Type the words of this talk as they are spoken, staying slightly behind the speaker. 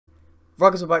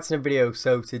Welcome back to another video.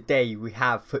 So today we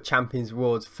have FUT Champions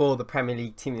awards for the Premier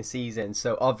League Team of the Season.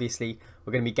 So obviously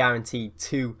we're going to be guaranteed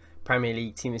 2 Premier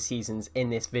League Team of the Seasons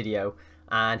in this video,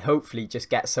 and hopefully just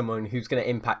get someone who's going to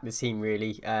impact the team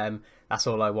really. That's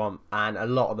all I want, and a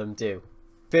lot of them do.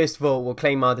 First of all, we'll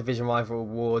claim our Division Rival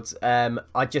awards.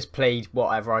 I just played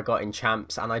whatever I got in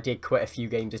Champs, and I did quit a few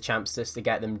games of Champs just to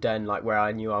get them done, like where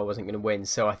I knew I wasn't going to win.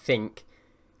 So I think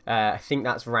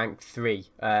that's rank 3.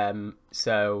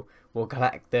 So we'll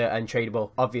collect the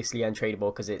untradeable, obviously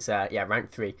untradeable, because it's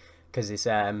rank 3, because it's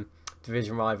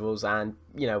Division Rivals, and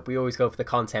you know we always go for the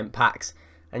content packs,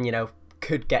 and you know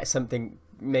could get something,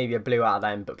 maybe a blue out of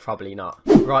them, but probably not.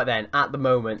 Right then, at the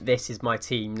moment this is my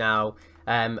team now.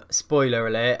 Spoiler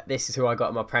alert, this is who I got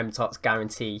in my Prem Tots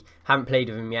guarantee. Haven't played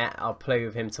with him yet. I'll play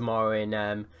with him tomorrow in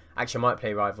actually I might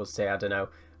play Rivals today, I don't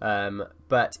know.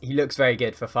 But he looks very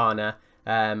good for Fana.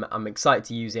 I'm excited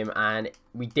to use him, and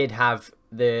we did have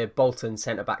the Bolton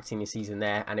centre back team this season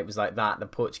there, and it was like that, the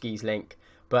Portuguese link,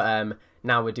 but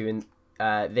now we're doing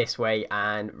this way,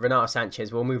 and Renato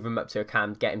Sanchez, we'll move him up to a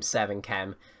cam, get him 7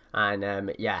 chem,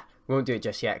 and yeah, we won't do it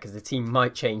just yet because the team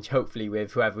might change hopefully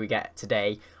with whoever we get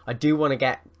today. I do want to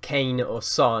get Kane or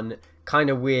Son, kind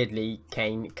of weirdly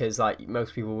Kane, because like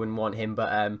most people wouldn't want him,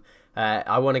 but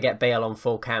I want to get Bale on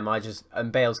full cam.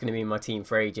 And Bale's going to be in my team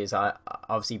for ages.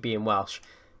 Obviously being Welsh,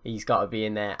 he's got to be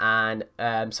in there, and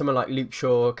someone like Luke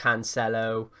Shaw,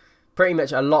 Cancelo, pretty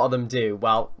much a lot of them do.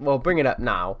 Well, we'll bring it up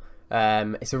now.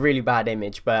 It's a really bad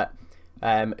image, but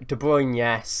De Bruyne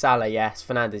yes, Salah yes,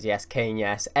 Fernandes yes, Kane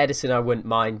yes, Edison I wouldn't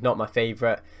mind, not my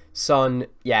favourite. Son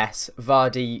yes,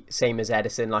 Vardy same as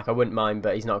Edison, like I wouldn't mind,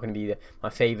 but he's not going to be my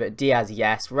favourite. Diaz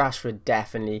yes, Rashford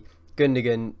definitely,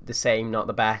 Gundogan the same, not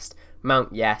the best.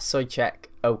 Mount yes, Souček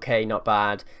okay, not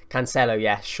bad. Cancelo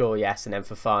yes, Shaw yes, and then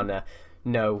Fofana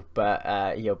no,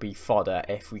 but he'll be fodder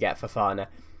if we get Fofana,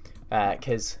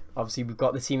 because obviously we've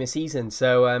got the team of season.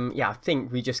 So yeah, I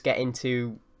think we just get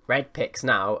into red picks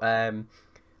now.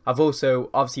 I've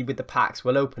also, obviously with the packs,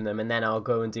 we'll open them, and then I'll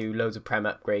go and do loads of Prem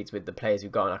upgrades with the players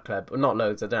we've got in our club. Well, not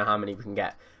loads, I don't know how many we can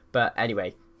get, but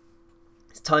anyway,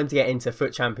 it's time to get into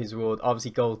FUT Champions Award.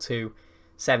 Obviously goal 2,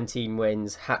 17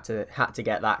 wins, had to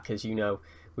get that, because you know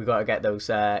we've got to get those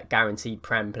guaranteed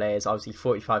Prem players. Obviously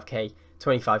 45k,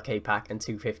 25k pack, and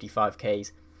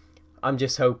 255ks. I'm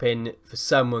just hoping for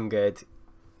someone good.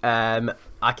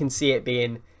 I can see it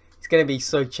being, it's going to be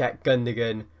Souček,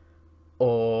 Gundogan,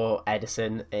 or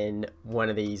Edison, in one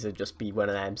of these, or just be one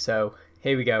of them. So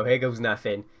here we go, here goes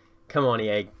nothing. Come on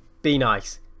EA, be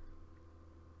nice.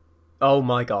 Oh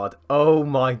my god, oh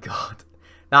my god.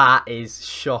 That is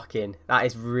shocking. That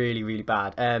is really, really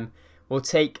bad. We'll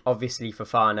take, obviously,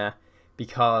 Fofana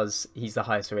because he's the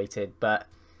highest rated. But,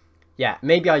 yeah,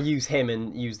 maybe I use him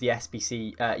and use the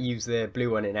SBC, use the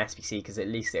blue one in SBC, because at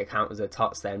least it'll count as a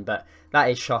tots then. But that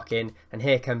is shocking. And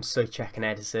here comes Souček and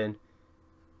Edison.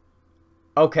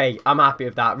 Okay, I'm happy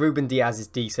with that. Ruben Diaz is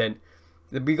decent.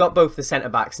 We got both the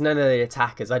centre-backs, none of the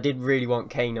attackers. I did really want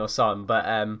Kane or Son, but,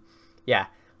 yeah,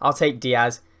 I'll take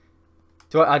Diaz.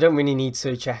 I don't really need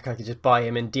Souček, I could just buy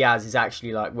him, and Diaz is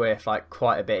actually like worth like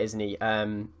quite a bit, isn't he?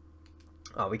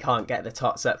 Oh, we can't get the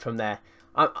tots up from there.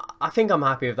 I think I'm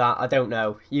happy with that. I don't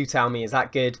know. You tell me, is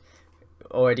that good?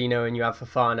 Already knowing you have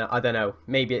Fofana, I don't know.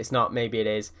 Maybe it's not, maybe it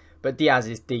is. But Diaz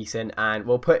is decent, and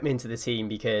we'll put him into the team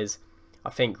because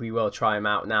I think we will try him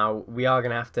out. Now, we are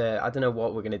going to have to, I don't know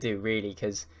what we're going to do really,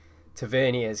 because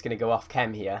Tavernier is going to go off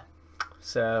chem here.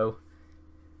 So,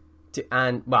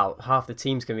 and well, half the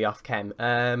team's gonna be off chem.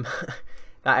 That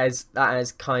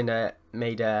has kind of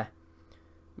made a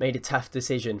tough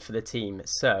decision for the team.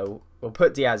 So we'll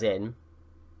put Diaz in.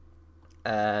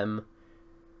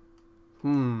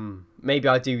 Maybe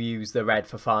I do use the red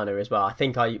Fofana as well. I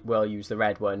think I will use the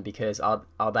red one, because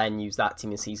I'll then use that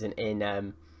team of season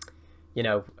in you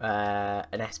know,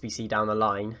 an SBC down the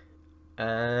line.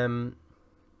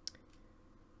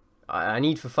 I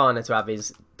need Fofana to have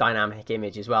his dynamic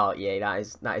image as well. Yeah,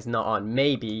 that is not on.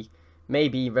 Maybe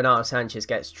Renato Sanchez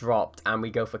gets dropped and we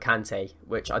go for Kante,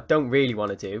 which I don't really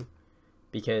want to do,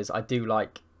 because I do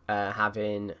like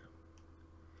having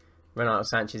Renato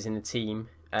Sanchez in the team,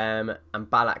 and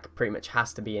Balak pretty much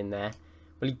has to be in there.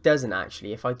 Well, he doesn't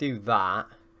actually. If I do that,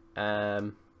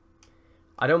 I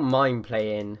don't mind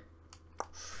playing.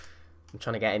 I'm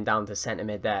trying to get him down to centre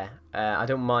mid there. I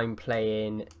don't mind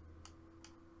playing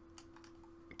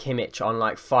Kimmich on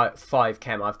like 5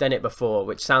 chem. I've done it before,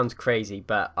 which sounds crazy,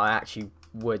 but I actually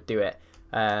would do it.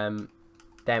 Then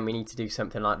we need to do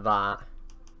something like that,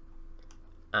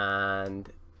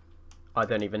 and I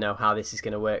don't even know how this is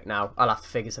going to work now. I'll have to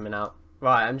figure something out.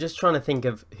 Right, I'm just trying to think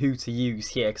of who to use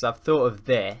here, because I've thought of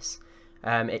this.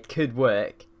 It could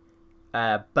work,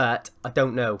 but I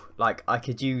don't know. Like, I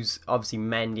could use obviously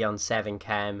Mendy on 7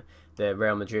 chem, the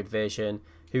Real Madrid version,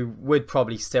 who would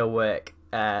probably still work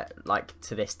like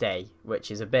to this day,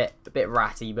 which is a bit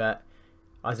ratty, but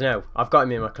I don't know. I've got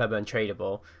him in my club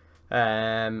untradeable.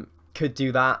 Could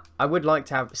do that. I would like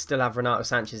to still have Renato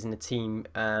Sanchez in the team,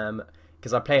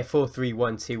 because I play a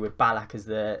 4-3-1-2 with Ballack as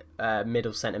the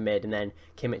middle centre mid, and then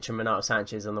Kimmich and Renato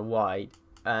Sanchez on the wide.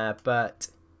 But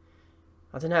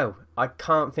I don't know. I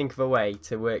can't think of a way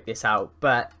to work this out.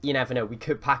 But you never know. We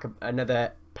could pack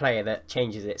another player that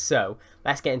changes it. So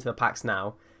let's get into the packs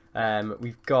now.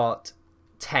 We've got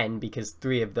 10 because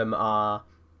 3 of them are.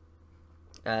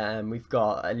 We've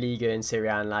got a Liga and Serie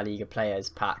A and La Liga players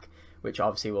pack, which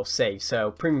obviously we'll save. So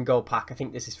premium gold pack. I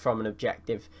think this is from an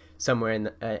objective somewhere in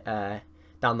the,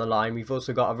 down the line. We've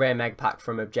also got a rare mega pack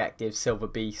from Objective, Silver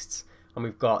Beasts, and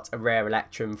we've got a rare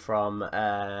Electrum from,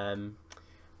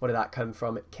 what did that come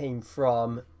from? It came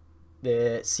from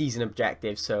the season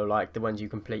objective, so like the ones you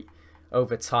complete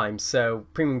over time. So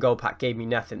premium gold pack gave me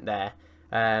nothing there.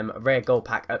 A rare gold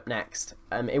pack up next.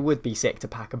 It would be sick to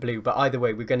pack a blue, but either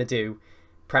way we're going to do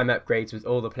Prem upgrades with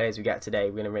all the players we get today.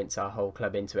 We're going to rinse our whole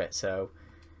club into it, so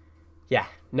yeah,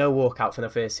 no walkout from the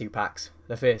first 2 packs.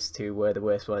 The first 2 were the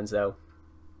worst ones though.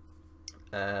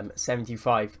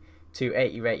 75 to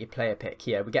 80 rated player pick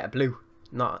here. We get a blue,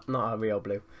 not a real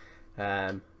blue.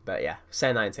 But yeah,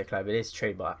 send that into the club. It is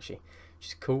tradable actually, which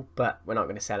is cool, but we're not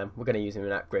going to sell him. We're going to use him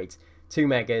in upgrades. 2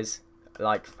 megas,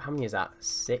 like how many is that?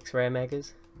 6 rare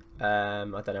megas? I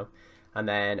don't know. And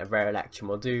then a rare Electrum.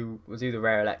 We'll do the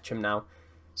rare Electrum now.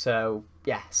 So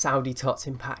yeah, Saudi Tots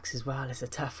in packs as well. It's a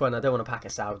tough one. I don't want to pack a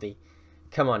Saudi.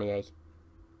 Come on, EA.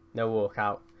 No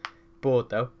walkout. Bored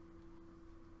though.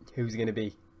 Who's it going to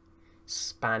be?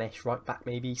 Spanish right back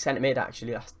maybe. Centre mid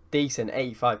actually. That's decent.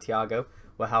 85 Thiago.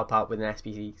 Will help out with an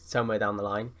SBC somewhere down the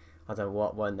line. I don't know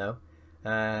what one though.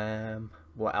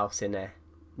 What else in there?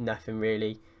 Nothing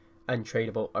really.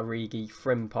 Untradeable. Origi.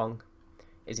 Frimpong.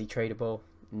 Is he tradable?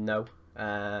 No.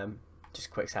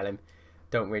 Just quick sell him.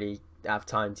 Don't really have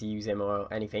time to use him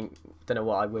or anything. Don't know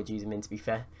what I would use him in, to be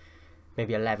fair.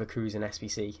 Maybe a Leverkusen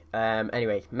SBC.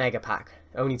 Anyway, mega pack.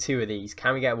 Only 2 of these.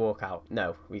 Can we get a walkout?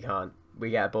 No, we can't.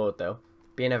 We get a board though.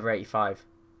 Be another 85.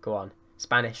 Go on.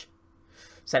 Spanish.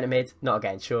 Centre mid. Not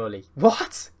again, surely.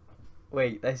 What?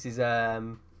 Wait, this is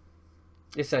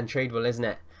it's untradeable, isn't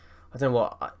it? I don't know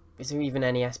what. Is there even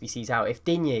any SBCs out? If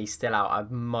Digne is still out, I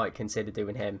might consider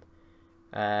doing him.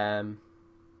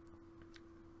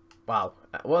 Wow.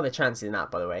 What are the chances in that,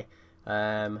 by the way?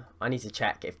 I need to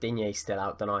check if Digne is still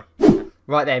out, don't I?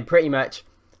 Right then, pretty much.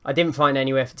 I didn't find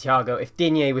anywhere for Thiago. If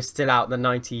Digne was still out, the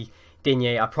 90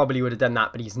 Digne, I probably would have done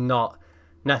that, but he's not.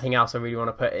 Nothing else I really want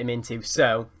to put him into.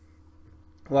 So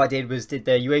what I did was did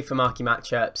the UEFA marquee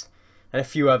matchups and a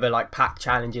few other like pack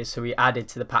challenges. So we added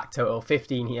to the pack total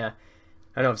 15 here,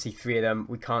 and obviously 3 of them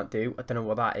we can't do. I don't know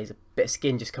what that is. A bit of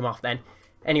skin just come off then.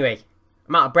 Anyway,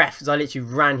 I'm out of breath because I literally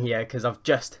ran here because I've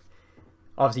just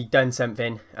obviously done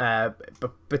something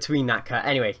between that cut.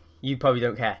 Anyway, you probably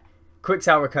don't care. Quick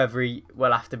sell recovery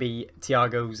will have to be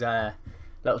Thiago's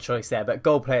little choice there. But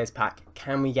gold players pack,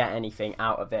 can we get anything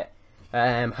out of it?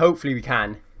 Hopefully we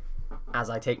can, as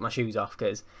I take my shoes off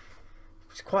because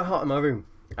it's quite hot in my room.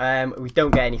 We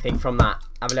don't get anything from that.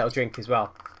 Have a little drink as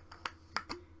well.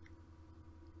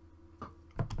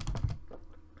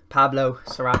 Pablo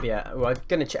Sarabia. Well, I'm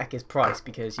going to check his price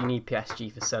because you need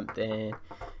PSG for something.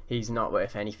 He's not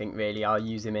worth anything really. I'll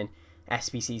use him in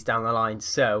SBCs down the line.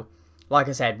 So, like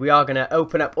I said, we are going to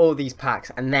open up all these packs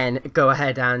and then go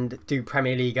ahead and do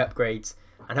Premier League upgrades.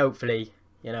 And hopefully,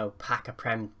 you know, pack a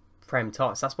Prem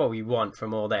Tots. That's what we want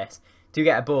from all this. Do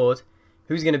get a board.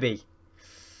 Who's going to be?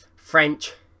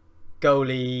 French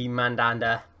goalie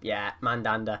Mandanda. Yeah,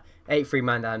 Mandanda. 83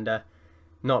 Mandanda.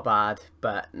 Not bad,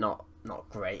 but not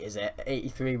great, is it?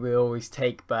 83 we always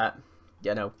take, but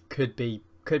you know, could be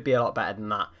a lot better than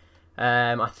that.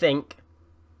 I think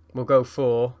we'll go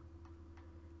for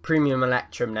Premium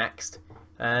Electrum next.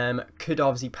 Could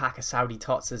obviously pack a Saudi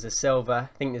Tots as a silver.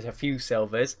 I think there's a few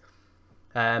silvers.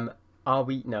 Are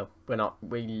we? No, we're not.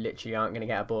 We literally aren't going to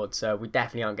get a board, so we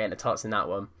definitely aren't getting a Tots in that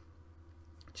one,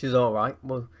 which is all right.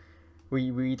 Well,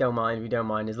 we don't mind. We don't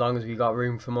mind as long as we got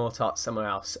room for more Tots somewhere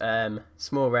else.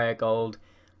 Small rare gold.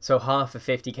 So half a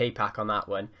 50k pack on that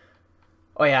one.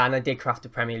 Oh yeah, and I did craft a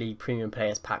Premier League premium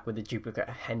players pack with the duplicate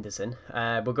Henderson.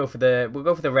 We'll go for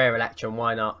the rare Electrum.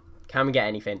 Why not? Can we get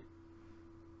anything?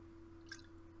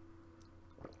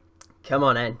 Come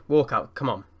on, N. Walk out. Come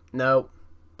on. No.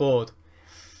 Board.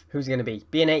 Who's it going to be?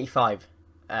 Be an 85.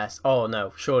 Oh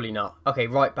no, surely not. Okay,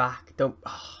 right back. Don't.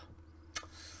 Oh.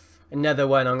 Another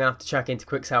one I'm going to have to chuck into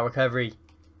quick sale recovery.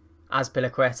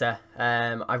 Azpilicueta.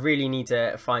 I really need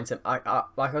to find some... like I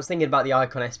was thinking about the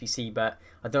Icon SBC, but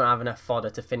I don't have enough fodder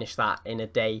to finish that in a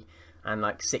day. And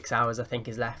like 6 hours I think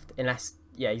is left. Unless...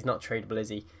 yeah, he's not tradable, is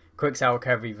he? Quick sale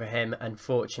recovery for him,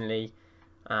 unfortunately.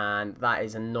 And that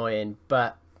is annoying,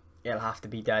 but it'll have to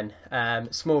be done.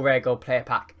 Small rare gold player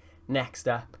pack next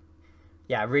up.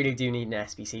 Yeah, I really do need an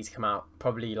SBC to come out.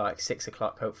 Probably like 6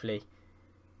 o'clock, hopefully.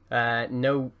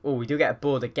 No, oh, we do get a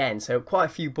board again, so quite a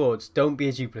few boards. Don't be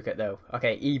a duplicate though.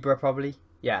 Okay, Ibra probably,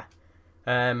 yeah.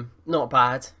 Not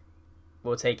bad.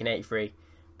 We'll take an 83,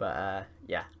 but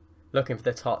yeah, looking for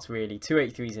the tots really. 2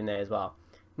 83s in there as well.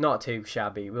 Not too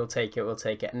shabby. We'll take it. We'll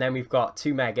take it. And then we've got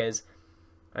 2 megas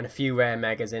and a few rare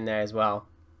megas in there as well.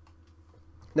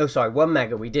 No, sorry, 1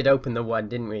 mega. We did open the 1,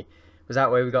 didn't we? Was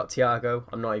that where we got Thiago?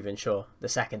 I'm not even sure. The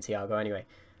second Thiago, anyway.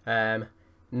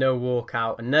 No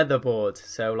walkout, another board.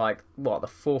 So like what, the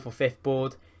 4th or 5th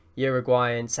board?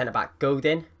 Uruguayan centre back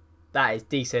Godin. That is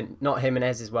decent. Not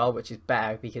Jimenez as well, which is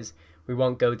better because we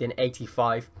want Godin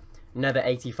 85. Another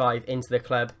 85 into the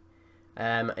club.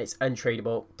 It's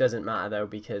untradeable. Doesn't matter though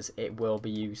because it will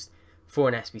be used for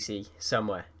an SBC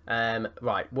somewhere.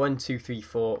 Right, 1, 2, 3,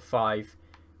 4,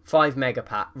 5 mega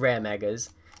pack rare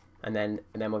megas, and then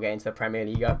we'll get into the Premier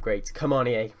League upgrades. Come on,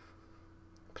 EA.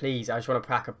 Please, I just want to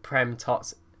pack a Prem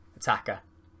Tots attacker.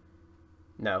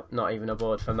 No, not even a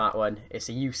board from that one. It's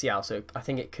a UCL, so I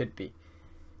think it could be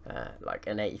like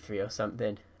an 83 or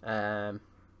something. Oh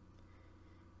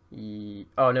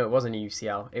no, it wasn't a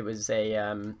UCL. It was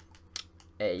a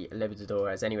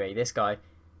Libertadores. Anyway, this guy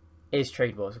is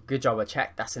tradable. So good job, I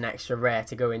checked. That's an extra rare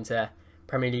to go into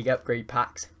Premier League upgrade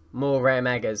packs. More rare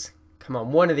megas. Come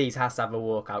on, one of these has to have a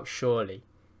walkout, surely.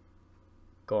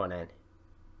 Go on then.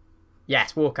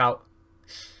 Yes, walkout.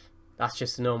 That's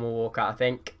just a normal walkout, I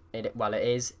think. Well, it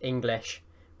is. English.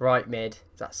 Right mid.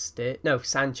 Is that no,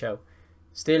 Sancho.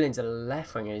 Sterling's a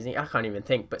left winger, isn't he? I can't even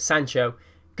think. But Sancho,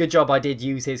 good job I did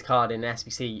use his card in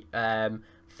SBC. I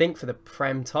think for the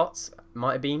Prem Tots,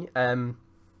 might have been.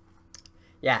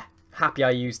 Yeah, happy I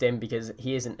used him because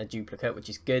he isn't a duplicate, which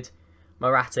is good.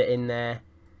 Morata in there.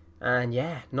 And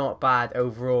yeah, not bad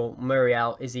overall.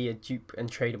 Muriel, is he a dupe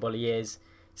and tradable? He is.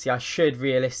 See, I should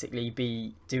realistically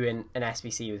be doing an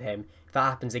SBC with him. If that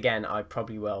happens again, I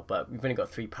probably will. But we've only got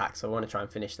 3 packs, so I want to try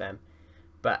and finish them.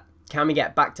 But can we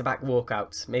get back-to-back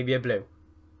walkouts? Maybe a blue?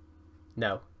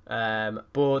 No.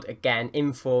 Board again.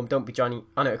 Inform. Don't be Johnny.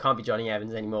 Oh no, it can't be Johnny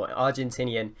Evans anymore.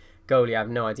 Argentinian goalie, I have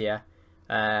no idea.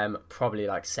 Probably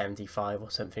like 75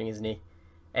 or something, isn't he?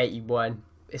 81.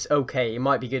 It's okay. It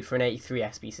might be good for an 83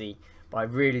 SBC. But I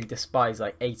really despise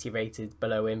like 80 rated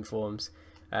below informs.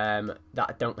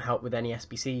 That don't help with any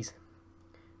SBCs.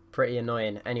 Pretty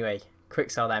annoying. Anyway,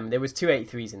 quick sell them. There was 2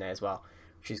 83s in there as well,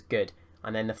 which is good.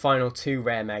 And then the final 2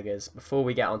 rare megas before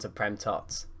we get onto Prem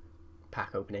Tots.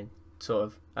 Pack opening, sort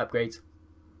of upgrades.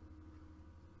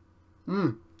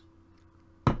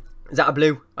 Is that a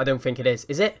blue? I don't think it is.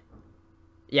 Is it?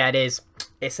 Yeah, it is.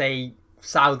 It's a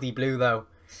Saudi blue though.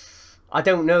 I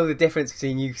don't know the difference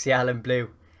between UCL and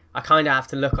blue. I kind of have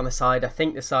to look on the side. I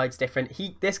think the side's different.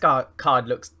 This card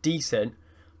looks decent,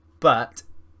 but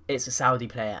it's a Saudi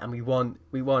player, and we want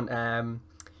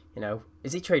you know,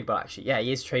 is he tradable actually? Yeah,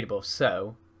 he is tradable.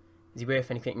 So, is he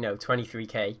worth anything? No,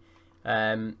 23k.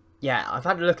 Yeah, I've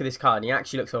had a look at this card, and he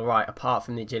actually looks alright, apart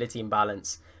from the agility and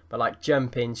balance. But like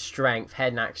jumping, strength,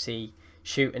 head and accuracy,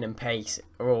 shooting and pace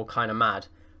are all kind of mad.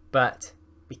 But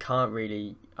we can't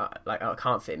really, like, I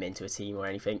can't fit him into a team or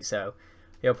anything, so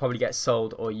he'll probably get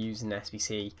sold or used in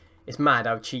SBC. It's mad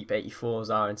how cheap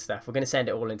 84s are and stuff. We're going to send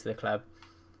it all into the club,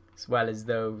 as well as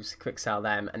those, quick sell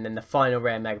them. And then the final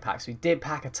rare mega packs. We did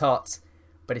pack a tots,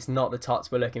 but it's not the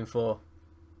tots we're looking for.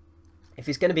 If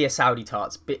it's going to be a Saudi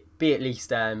tots, be at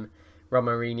least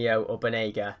Romarinho or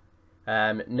Banega.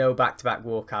 No back-to-back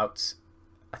walkouts.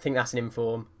 I think that's an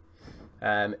inform.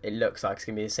 It looks like it's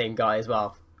going to be the same guy as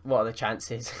well. What are the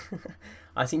chances?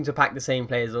 I seem to pack the same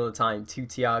players all the time. 2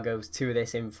 Thiagos, 2 of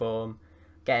this inform.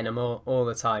 Getting them all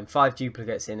the time. 5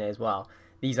 duplicates in there as well.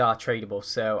 These are tradable,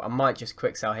 so I might just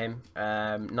quick sell him.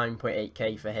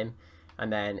 9.8k for him.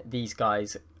 And then these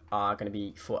guys are going to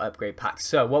be for upgrade packs.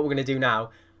 So what we're going to do now,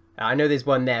 I know there's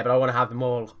one there, but I want to have them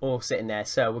all sitting there.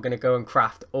 So we're going to go and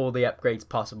craft all the upgrades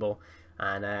possible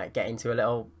and get into a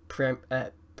little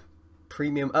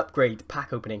premium upgrade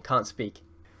pack opening. Can't speak.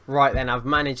 Right then, I've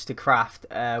managed to craft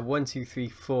 1, 2, 3,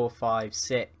 4, 5,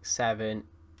 6,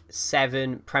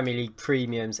 7 Premier League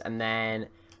premiums and then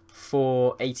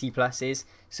 4 80 pluses.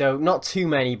 So not too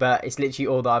many, but it's literally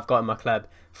all that I've got in my club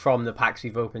from the packs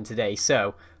we've opened today.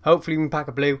 So hopefully we can pack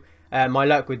a blue. My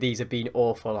luck with these have been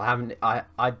awful. I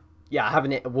yeah, I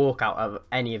haven't hit a walkout of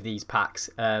any of these packs.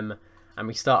 And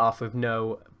we start off with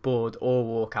no board or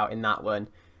walkout in that one.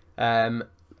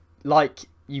 Like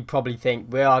you probably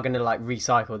think, we are going to like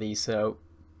recycle these, so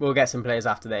we'll get some players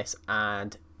after this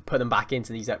and put them back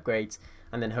into these upgrades,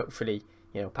 and then hopefully,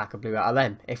 you know, pack a blue out of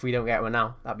them. If we don't get one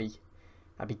now, that'd be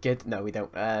good. No, we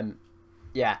don't.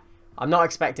 Yeah, I'm not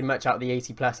expecting much out of the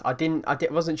 80 plus. I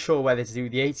wasn't sure whether to do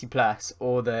the 80 plus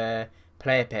or the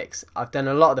player picks. I've done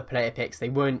a lot of the player picks. They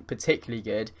weren't particularly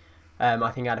good.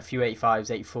 I think I had a few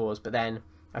 85s, 84s, but then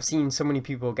I've seen so many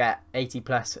people get 80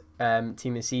 plus team of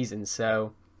the season,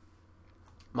 so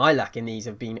my luck in these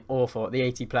have been awful. The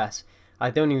 80 plus, I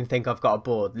don't even think I've got a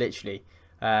board, literally.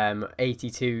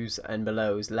 82s and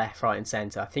belows, left, right and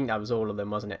centre. I think that was all of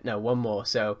them, wasn't it? No, one more.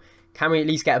 So can we at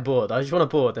least get a board? I just want a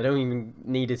board. I don't even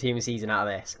need a team of season out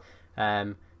of this.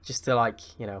 Just to, like,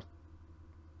 you know,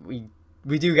 we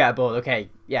do get a board. Okay,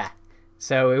 yeah.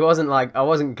 So it wasn't like I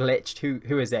wasn't glitched.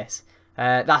 Who is this?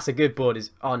 That's a good board.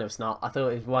 Oh no, it's not. I thought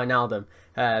it was Wijnaldum.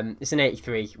 It's an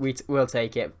 83. We'll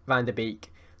take it. Van der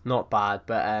Beek, not bad,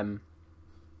 but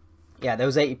yeah,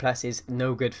 those 80 pluses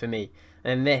no good for me.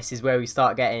 And this is where we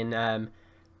start getting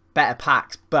better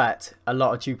packs, but a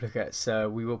lot of duplicates. So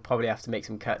we will probably have to make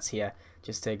some cuts here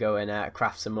just to go and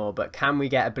craft some more. But can we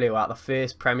get a blue out of the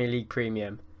first Premier League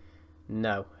Premium?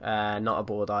 No, not a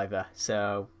board either.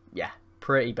 So yeah,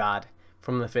 pretty bad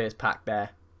from the first pack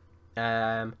there.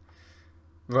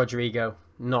 Rodrigo,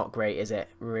 not great, is it?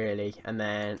 Really? And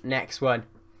then next one,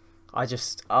 I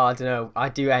don't know.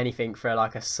 I'd do anything for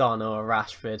like a Son or a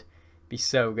Rashford. Be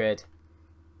so good.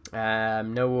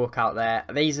 No walkout there.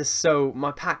 These are so,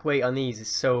 my pack weight on these is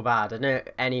so bad. I don't know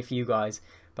any of you guys,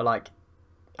 but like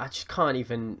I just can't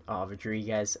even. Oh,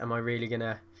 Rodriguez, am I really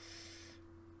gonna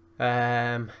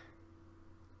how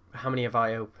many have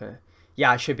I open?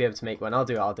 Yeah, I should be able to make one. I'll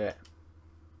do it.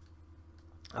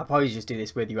 I'll probably just do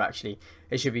this with you actually.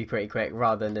 It should be pretty quick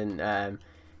rather than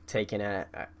making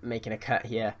a cut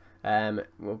here.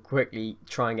 We'll quickly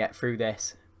try and get through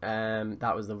this.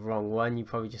 That was the wrong one. You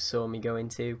probably just saw me go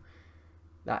into.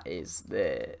 That is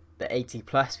the 80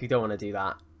 plus. We don't want to do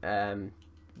that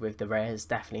with the rares.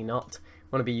 Definitely not.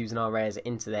 Want to be using our rares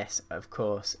into this, of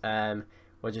course.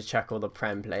 We'll just chuck all the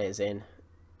Prem players in.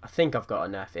 I think I've got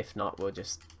enough. If not, we'll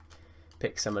just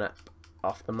pick someone up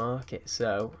off the market.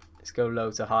 So let's go low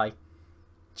to high.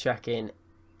 Check in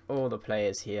all the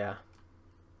players here.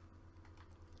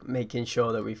 Making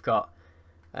sure that we've got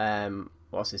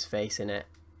what's his face in it.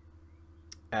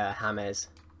 James.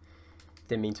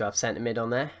 Didn't mean to have centre mid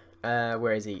on there.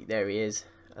 Where is he? There he is.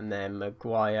 And then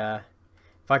Maguire.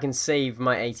 If I can save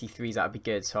my 83s, that'd be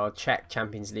good. So I'll check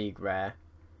Champions League rare.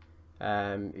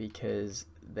 Because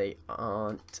they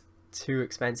aren't too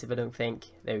expensive, I don't think.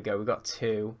 There we go. We've got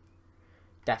two.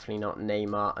 Definitely not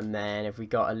Neymar. And then have we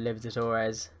got a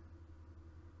Libertadores?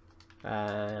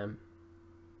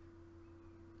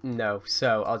 No.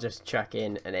 So I'll just chuck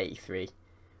in an 83.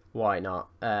 Why not?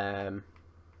 Let's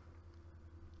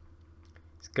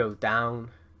go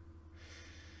down.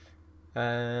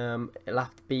 It'll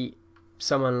have to be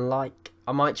someone like,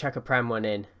 I might chuck a Prem one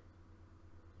in.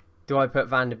 Do I put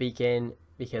Van der Beek in?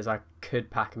 Because I could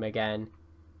pack him again.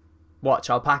 Watch,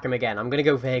 I'll pack him again. I'm going to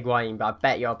go for Higuain, but I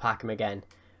bet you I'll pack him again.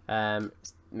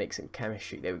 Make some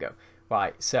chemistry. There we go.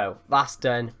 Right, so that's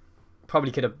done.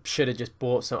 Probably should have just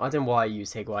bought some. I don't know why I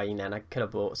used Higuain then. I could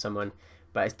have bought someone.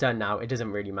 But it's done now. It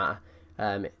doesn't really matter.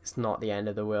 It's not the end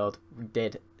of the world. We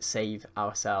did save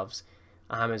ourselves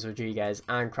James Rodriguez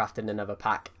and crafted another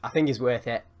pack. I think it's worth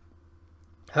it.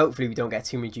 Hopefully we don't get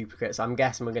too many duplicates. I'm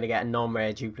guessing we're going to get a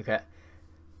non-rare duplicate.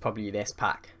 Probably this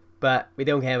pack. But we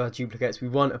don't care about duplicates. We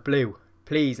want a blue.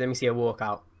 Please, let me see a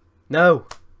walkout. No!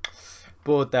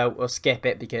 Board though. We'll skip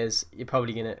it because you're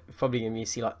probably gonna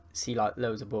see like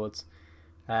loads of boards.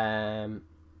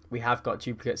 We have got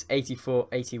duplicates. 84,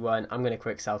 81. I'm going to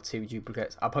quick sell 2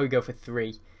 duplicates. I'll probably go for 3.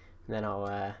 And then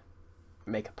I'll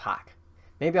make a pack.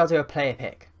 Maybe I'll do a player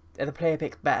pick. Are the player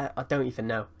picks better? I don't even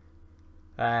know.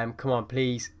 Come on,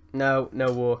 please. No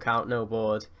walkout, no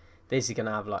board. This is going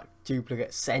to have like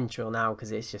duplicate central now.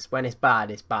 Because it's just, when it's bad,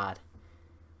 it's bad.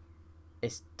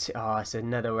 It's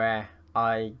another rare.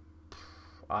 I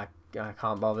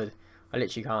can't bother. I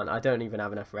literally can't. I don't even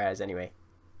have enough rares anyway.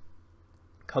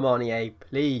 Come on, EA,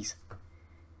 please.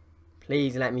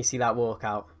 Please let me see that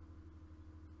walkout.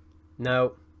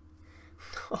 No.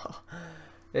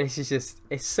 This is just,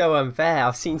 it's so unfair.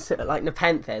 I've seen like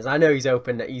Nepenthes. I know he's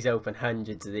opened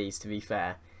hundreds of these, to be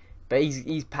fair. But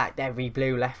he's packed every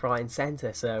blue left, right and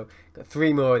centre. So got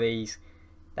 3 more of these.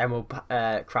 Then we'll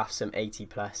craft some 80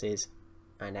 pluses.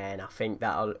 And then I think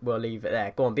we'll leave it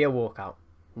there. Go on, be a walkout.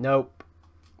 Nope.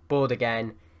 Board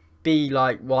again. be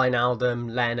like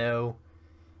Wijnaldum, Leno,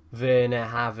 Werner,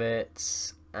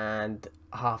 Havertz, and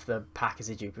half the pack is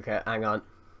a duplicate. Hang on.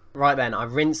 Right then,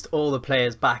 I've rinsed all the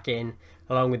players back in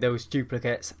along with those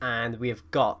duplicates, and we have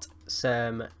got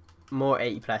some more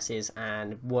 80 pluses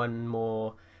and one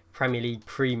more Premier League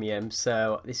Premium.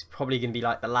 So this is probably going to be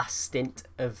like the last stint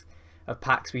of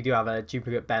packs. We do have a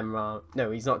duplicate Benra.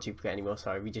 No, he's not duplicate anymore,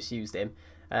 sorry, we just used him.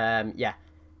 Yeah,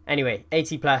 anyway,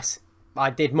 80 plus. I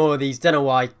did more of these, don't know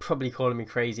why, probably calling me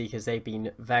crazy because they've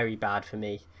been very bad for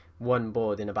me. One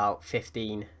board in about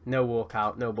 15, no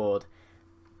walkout, no board.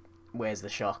 Where's the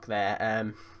shock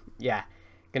there? Yeah,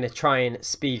 gonna try and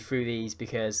speed through these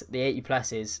because the 80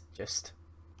 plus is just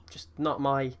not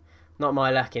my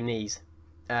luck in these.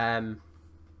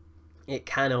 It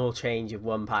can all change with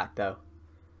one pack though,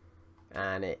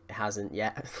 and it hasn't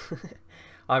yet.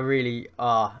 I really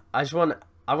I want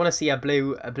to see a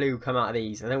blue come out of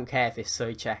these. I don't care if it's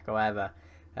Soychek or whatever.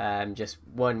 Just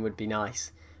one would be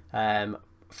nice.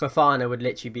 Fofana would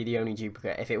literally be the only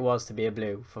duplicate. If it was to be a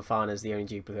blue, Fofana's the only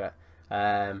duplicate.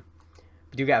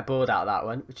 We do get a board out of that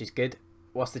one, which is good.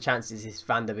 What's the chances it's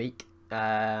Van der Beek?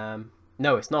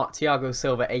 No, it's not. Thiago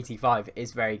Silva 85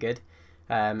 is very good.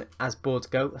 As boards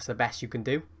go, that's the best you can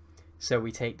do. So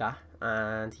we take that,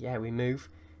 and yeah, we move.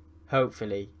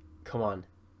 Hopefully, come on.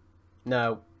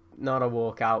 No, not a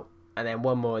walkout. And then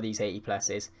one more of these 80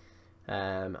 pluses.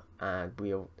 And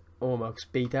we'll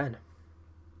almost be done.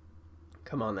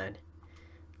 Come on then.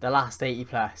 The last 80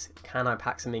 plus. Can I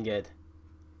pack something good?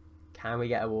 Can we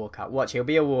get a walkout? Watch, it'll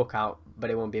be a walkout, but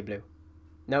it won't be a blue.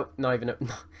 Nope, not even a...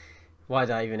 Why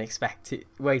did I even expect it?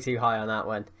 Way too high on that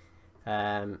one.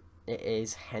 It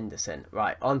is Henderson.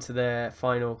 Right, on to the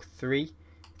final three.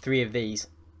 Three of these.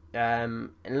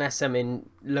 Unless I'm in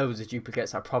loads of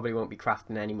duplicates, I probably won't be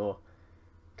crafting anymore.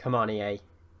 Come on, EA.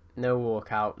 No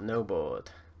walkout, no board.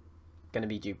 Gonna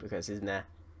be duplicates, isn't there?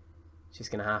 It's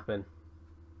just gonna happen.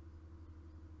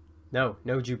 No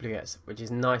duplicates, which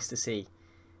is nice to see.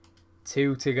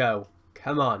 2 to go.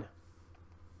 Come on.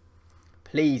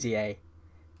 Please, EA.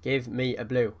 Give me a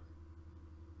blue.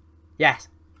 Yes.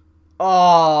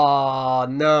 Oh,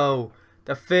 no.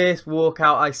 The first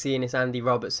walkout I see in is Andy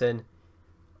Robertson.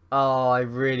 Oh, I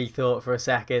really thought for a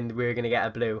second we were going to get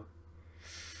a blue.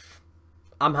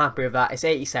 I'm happy with that. It's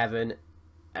 87.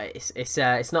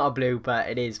 It's not a blue, but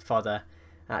it is fodder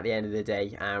at the end of the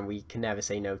day. And we can never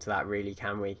say no to that, really,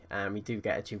 can we? And we do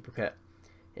get a duplicate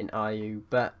in Ayew,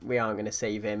 but we aren't going to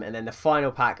save him. And then the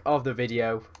final pack of the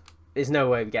video, there's no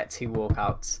way we get 2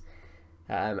 walkouts.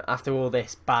 After all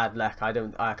this bad luck,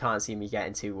 I can't see me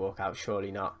getting 2 walkouts,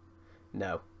 surely not.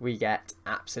 No, we get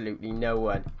absolutely no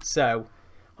one. So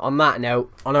on that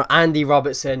note, on Andy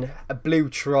Robertson, a blue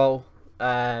troll,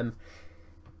 and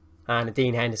a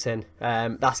Dean Henderson,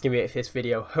 that's going to be it for this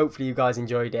video. Hopefully you guys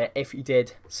enjoyed it. If you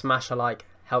did, smash a like,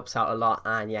 helps out a lot.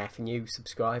 And yeah, if you're new,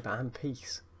 subscribe, and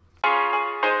peace.